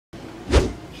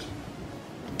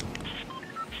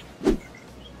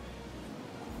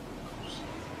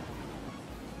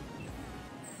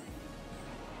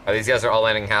Oh, these guys are all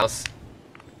landing house.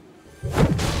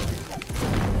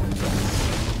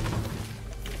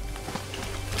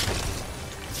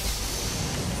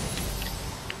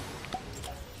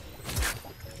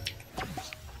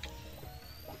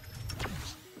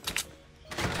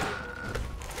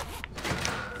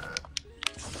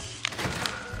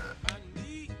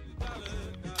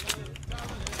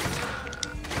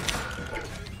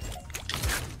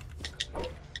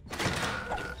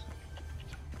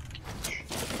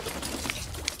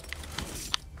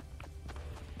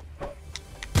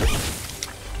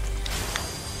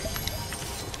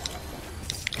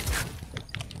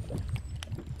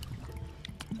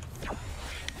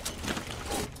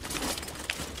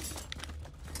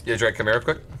 Yeah, Drake, come here real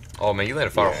quick. Oh man, you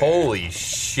landed far. Yeah. Holy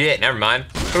shit! Never mind.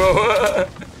 No,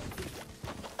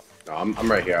 I'm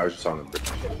right here. I was just on the bridge.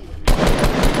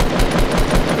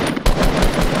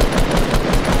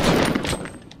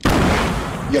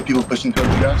 You got people pushing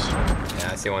towards you guys? Yeah,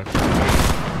 I see one.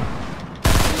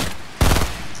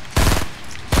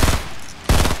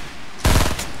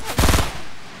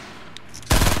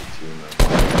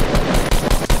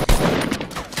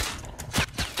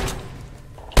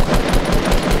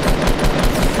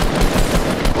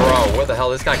 Where the hell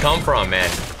did this guy come from, man?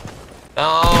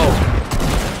 Oh!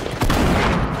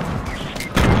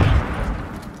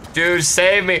 Dude,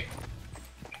 save me!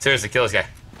 Seriously, kill this guy.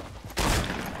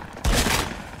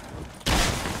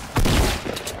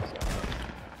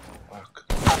 Fuck.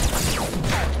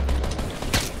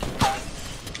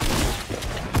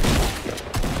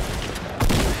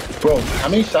 Bro, how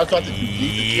many shots do I have to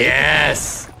complete?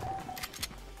 Yes!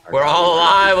 We're all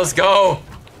alive, let's go!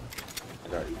 I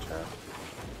got you, Chad.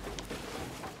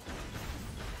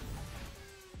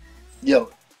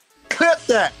 Yo, clip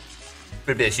that!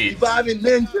 Good bit of sheet. Reviving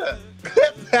Ninja!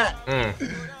 Clip that!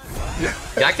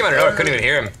 Yeah, I came out of nowhere, couldn't even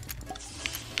hear him.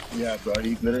 Yeah, bro,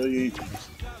 he literally...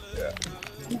 Yeah.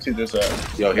 You see there's a...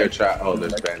 Yo, here, Chad. Oh,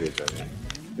 there's bandage right here.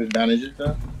 There's bandages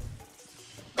though?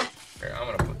 Here, I'm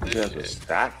gonna put this You guys shit. were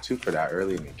stacked too for that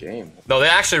early in the game. No, they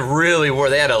actually really were.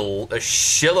 They had a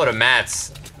shitload of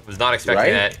mats. Was not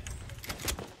expecting Right? that.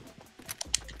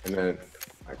 And then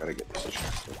I gotta get this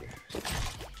chest over here.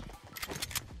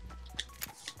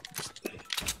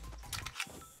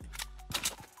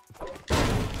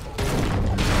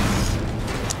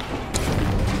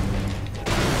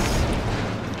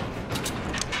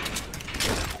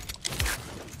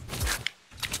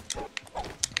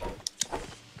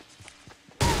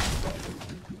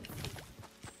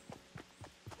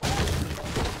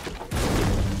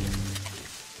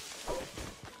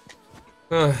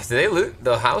 Did they loot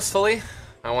the house fully?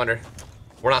 I wonder.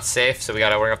 We're not safe, so we're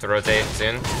gonna have to rotate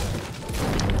soon.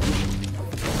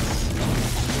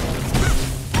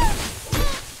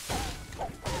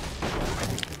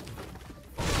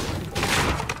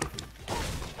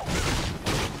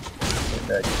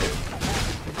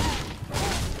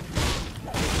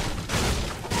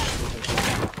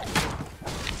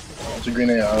 It's a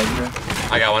grenade out here.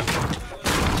 I got one.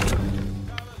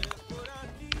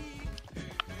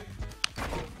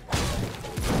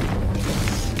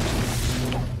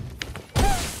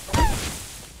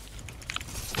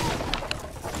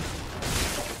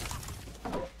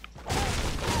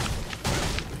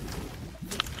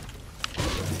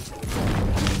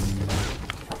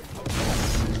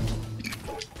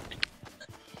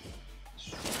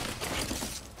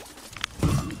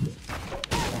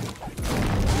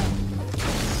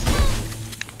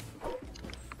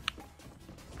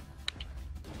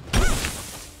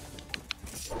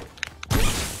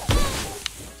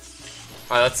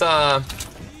 Alright, let's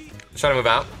try to move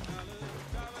out.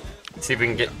 See if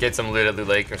we can get some loot at Loot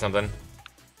Lake or something.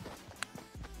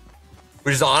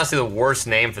 Which is honestly the worst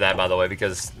name for that, by the way,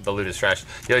 because the loot is trash.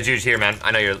 Yo, JuJu here, man.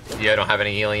 I know you don't have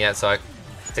any healing yet, so I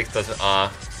take those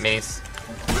minis.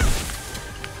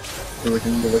 Good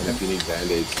looking. If you need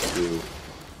band-aids too.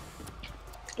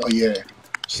 Oh yeah.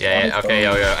 Yeah, okay,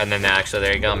 yo. And then actually,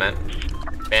 there you go, man.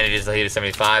 Bandages, the heat is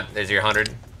 75. There's your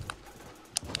 100.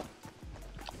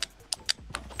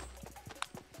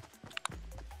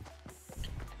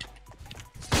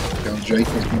 Yo, Drake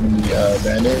is giving me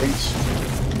band-aids.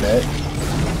 Bet.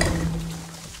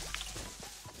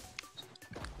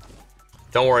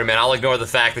 Don't worry, man. I'll ignore the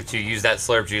fact that you used that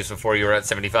slurp juice before you were at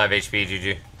 75 HP,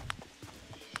 JuJu.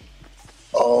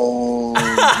 Oh,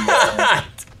 yeah.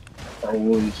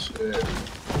 Holy shit.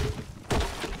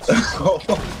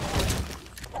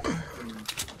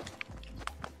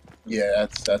 Yeah,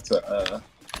 that's a,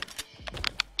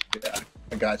 yeah,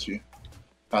 I got you.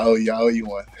 I owe you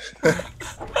one.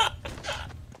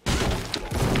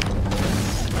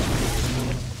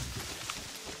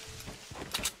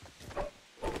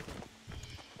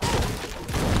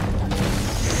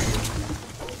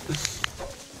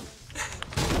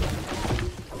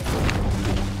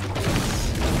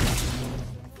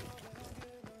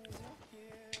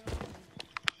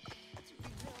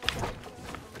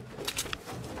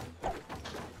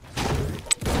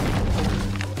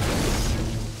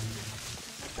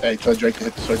 Hey, tell Drake to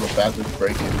hit the circles faster to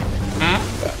break it.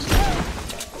 Faster.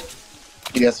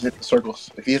 He has to hit the circles.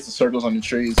 If he hits the circles on the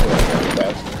trees, he'll hit it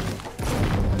faster.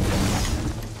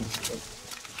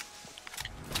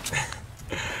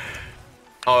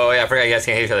 Oh yeah, I forgot you guys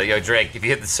can't hit each other. Yo, Drake, if you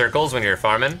hit the circles when you're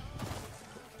farming,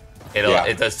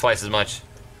 it does twice as much.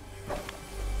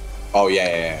 Oh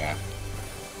yeah.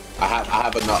 I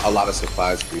have a lot of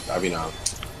supplies for you. I mean,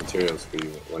 materials for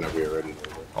you whenever you're ready.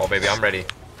 Oh baby, I'm ready.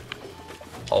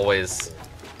 Always.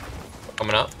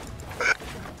 Coming up.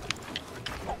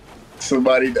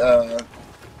 Somebody, oh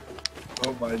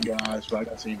my gosh, I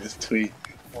seen this tweet.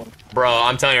 Bro,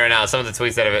 I'm telling you right now, some of the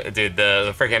tweets that have, dude,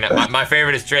 the freaking, my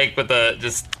favorite is Drake with the,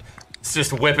 just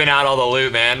whipping out all the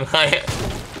loot, man.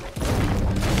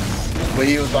 But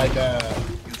he was like,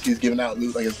 he's giving out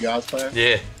loot like it's God's plan.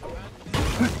 Yeah.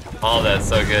 All that's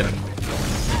so good. Oh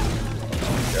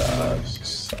my gosh,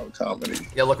 so comedy.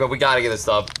 Yeah, look, we gotta get this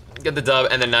dub. Get the dub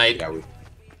and the night.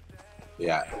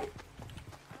 Yeah.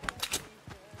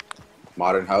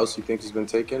 Modern house, you think he's been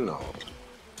taken? No.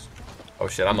 Oh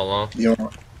shit, I'm alone. You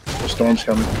know, the storm's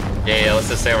coming. Yeah, let's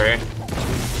just stay over here.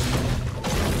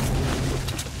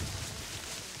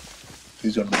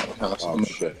 He's going to modern house. Oh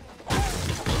shit.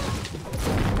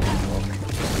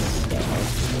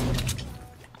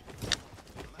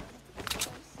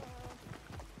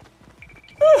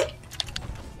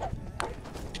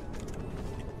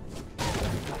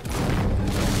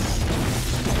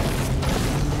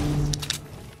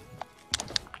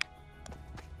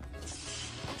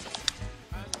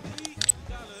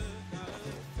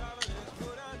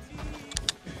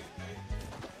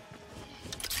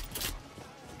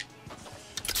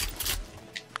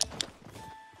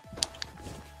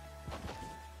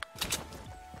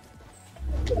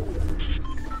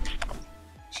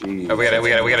 Jeez. Oh, we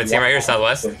got a team right here,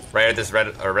 southwest, right at this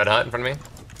red hut in front of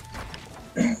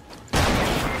me.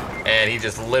 And he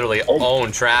just literally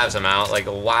owned Trav's him out. Like,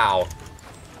 wow.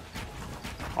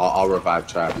 I'll revive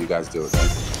Trav. You guys do it.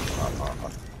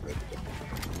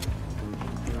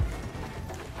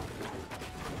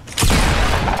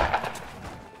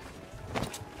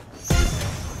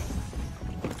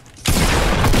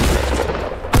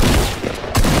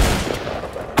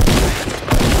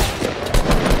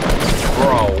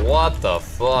 Bro, what the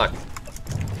fuck?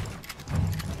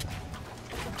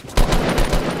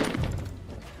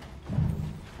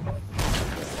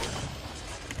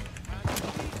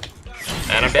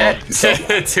 And I'm dead.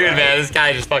 Dude, man, this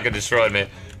guy just fucking destroyed me.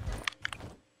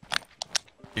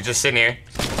 He's just sitting here.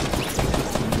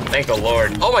 Thank the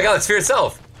Lord. Oh my god, it's fear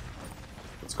itself.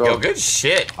 Let's go. Yo, good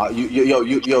shit.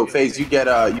 Yo, FaZe, you get.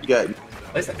 At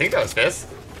least I think that was Fizz.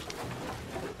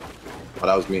 Oh,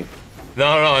 that was me.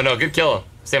 No, good kill.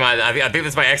 Same, I think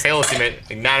that's my ex-Halo teammate.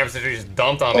 Like 9% sure he just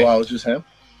dumped on me. Oh, wow, it was just him?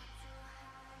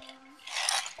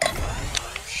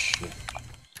 Shit.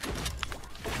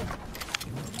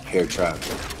 Here, Trav.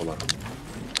 Hold on.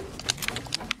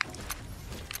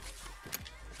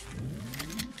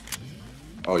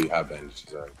 Oh, you have bandages.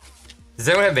 Right. Does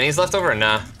anyone have minis left over or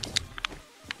nah?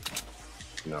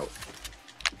 No.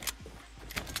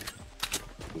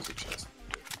 There's a chest.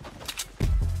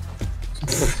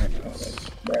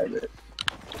 Grab it.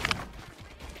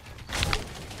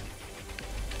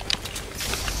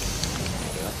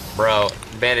 Bro,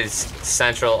 bandage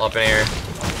central up in here.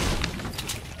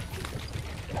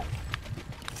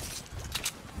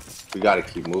 We gotta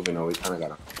keep moving, though. We kinda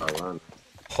gotta run.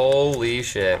 Holy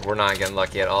shit, we're not getting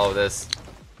lucky at all of this.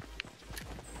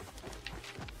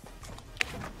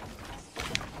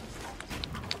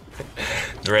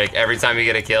 Drake, every time you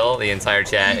get a kill, the entire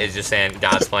chat is just saying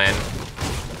God's plan.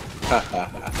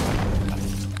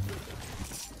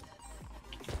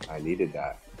 I needed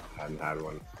that. I hadn't had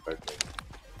one.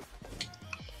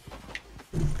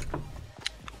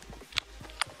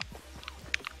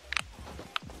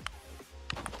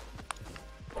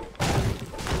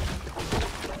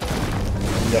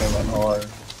 You gotta run hard.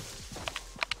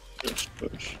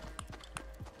 Push.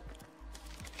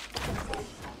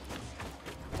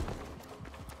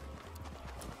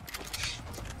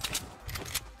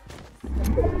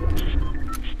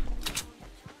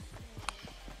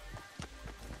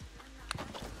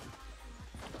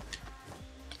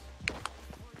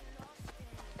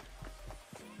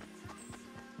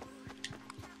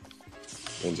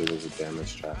 Ninja, there's a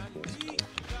damage trap.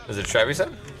 Is it trap you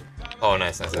said? Oh,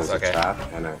 nice, There's okay. a trap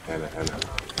and a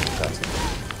that's it.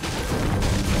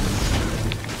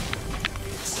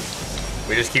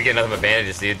 We just keep getting nothing but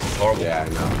bandages, dude. It's horrible. Yeah, I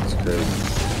know. It's crazy.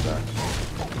 Sorry.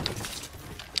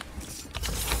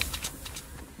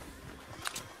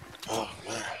 Oh,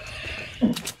 man.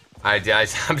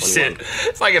 I'm shit.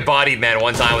 If I get bodied, man,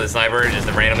 one time with a sniper, just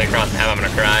randomly across the head, I'm gonna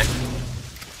cry.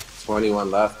 21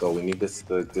 left, though. We need this.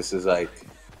 This is like,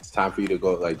 it's time for you to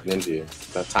go like ninja.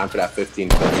 It's time for that 15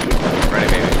 kill streak. Ready,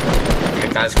 baby? You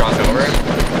can guys cross over.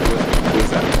 Who is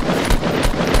that?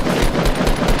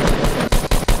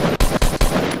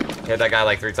 Hit that guy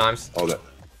like 3 times. Hold it.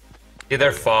 Dude,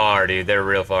 they're far, dude. They're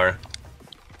real far.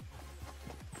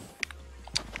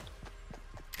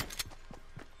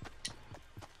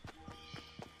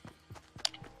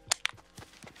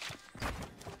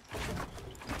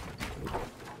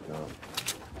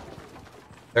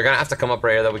 They're gonna have to come up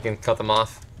right here that we can cut them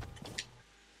off.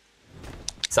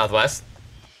 Southwest.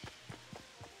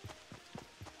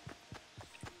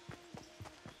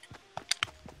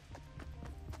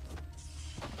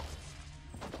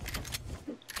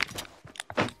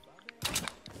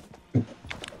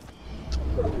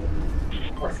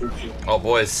 Oh,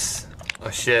 boys. Oh,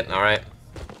 shit. All right.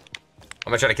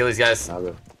 I'm gonna try to kill these guys.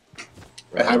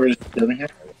 Hybrid is building here.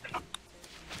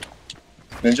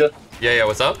 Ninja, Yeah, yeah,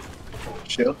 what's up?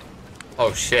 shield.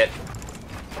 Oh, shit.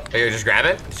 Oh, you just grab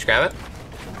it? Just grab it?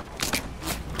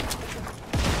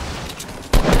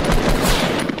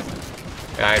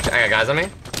 I got guys on me.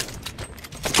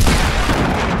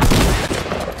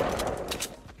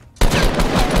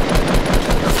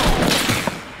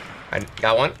 I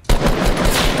got one.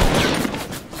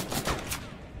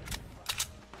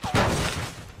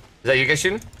 Is that you guys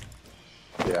shooting?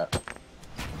 Yeah.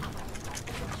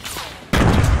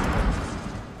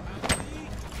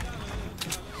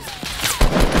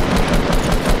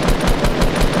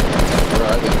 Where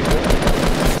are they?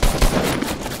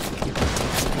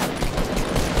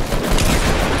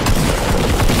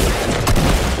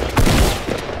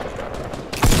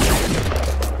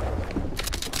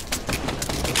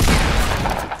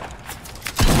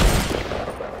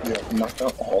 Yeah, knocked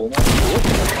out all of them.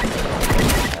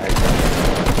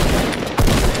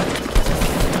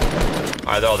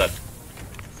 Alright, they're all dead.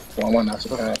 One not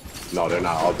so bad. No, they're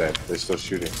not all dead. They're still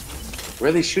shooting. Where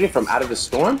are they shooting from? Out of the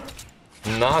storm?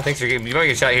 No, I think so. You might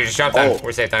get shot here. Just drop down. Oh.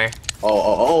 We're safe down here.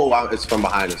 Oh, it's from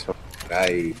behind. It's from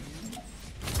behind.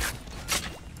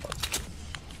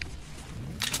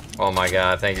 Oh my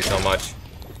god, thank you so much.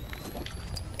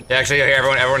 Yeah, actually, here,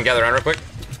 everyone gather around real quick.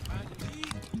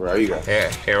 Where are you guys?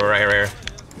 Here, we're right here,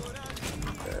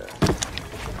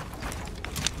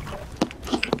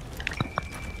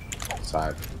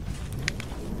 Side.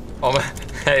 Oh man,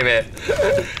 hey man,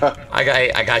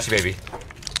 I got you, baby.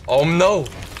 Oh no,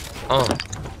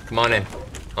 come on in.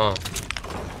 I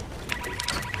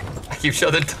keep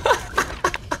shutting.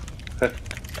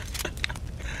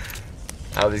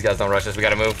 Oh, these guys don't rush us. We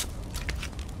gotta move.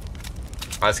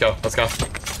 All right, let's go. Let's go.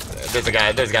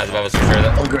 There's guys above us for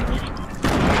sure. Oh, good.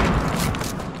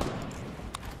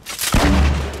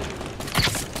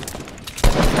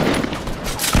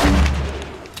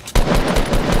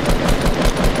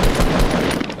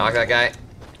 Knock that guy.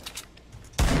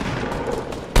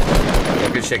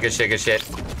 Oh, good shit, good shit, good shit.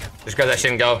 Just grab that shit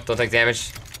and go. Don't take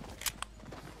damage.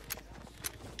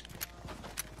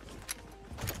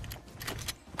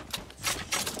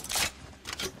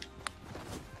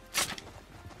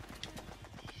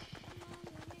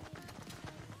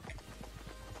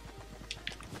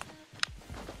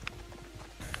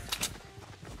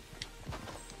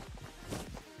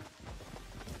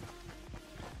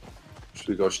 Should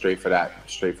we go straight for that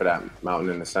mountain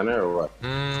in the center, or what?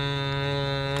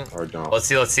 Or don't? Let's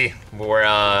see.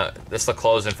 We're this will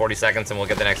close in 40 seconds and we'll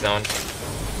get the next zone.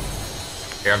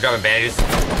 Here, I'm dropping bandages.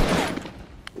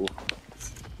 Ooh.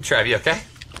 Trav, you okay?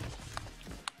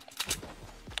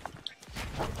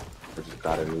 I just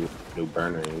got a new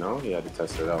burner, you know? You had to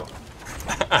test it out.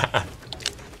 I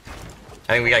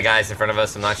think we got guys in front of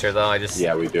us. I'm not sure though.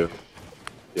 Yeah, we do.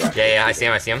 Yeah. Yeah, I see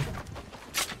him.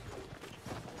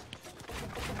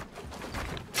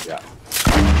 Yeah.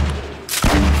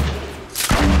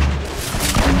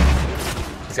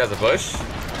 This guy's a bush.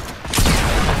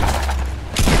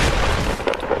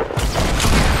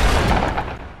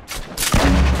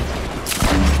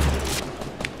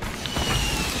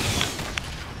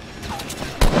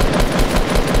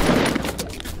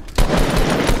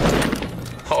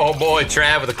 Oh boy,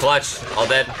 Trav with a clutch. All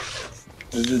dead.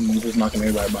 Just knocking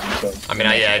everybody by himself. I mean,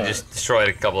 I just destroyed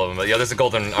a couple of them. But yo, there's a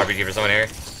golden RPG for someone here.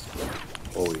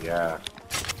 Oh yeah.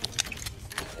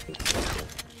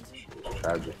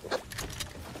 Tragic.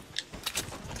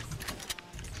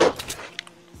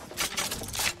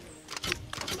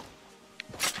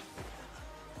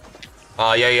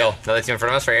 Yo, another team in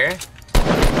front of us right here.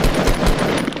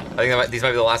 I think these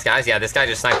might be the last guys. Yeah, this guy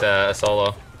just sniped a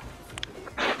solo.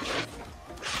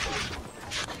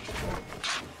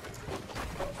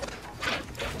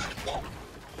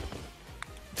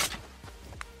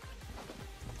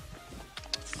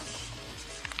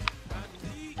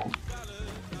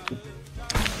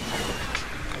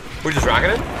 We're just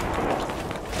rocketed?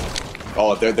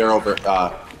 Oh, they're over.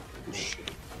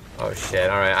 Oh shit!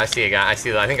 All right, I see a guy. I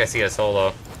think I see a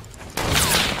solo.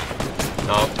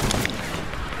 No.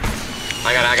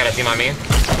 I got a team on me.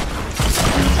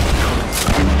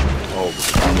 Oh,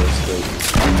 God,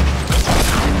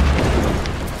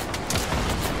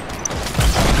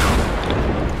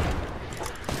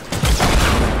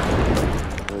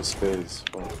 there's space.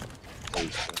 Oh,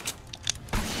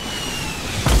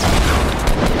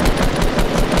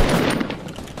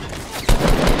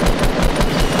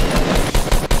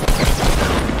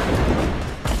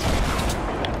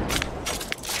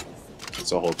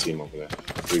 it's a whole team over there.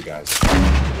 3 guys.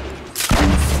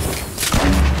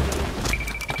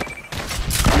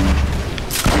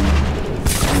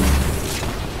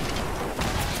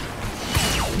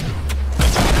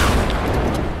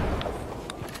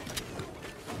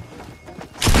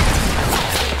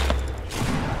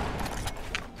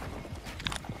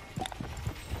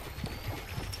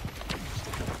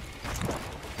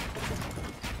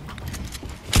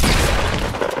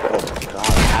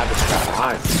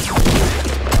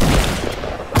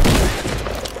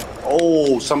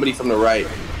 Oh, somebody from the right.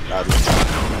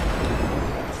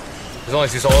 There's only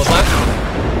 2 solos left.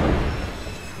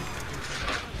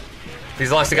 These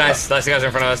are the last 2 guys. The last 2 guys are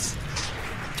in front of us.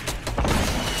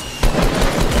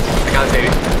 I got this, baby.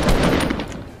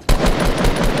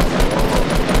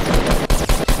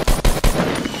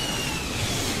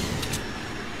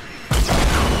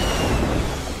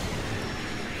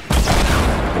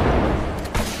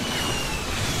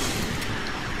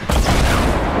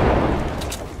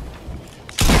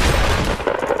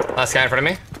 Last guy in front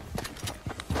of me.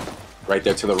 Right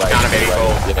there to the right. Got him, baby.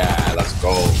 Right. Yeah, let's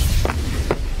go.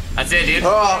 That's it, dude.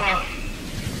 Oh.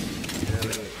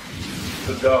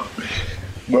 Good job.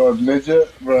 Bro, Ninja,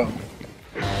 bro.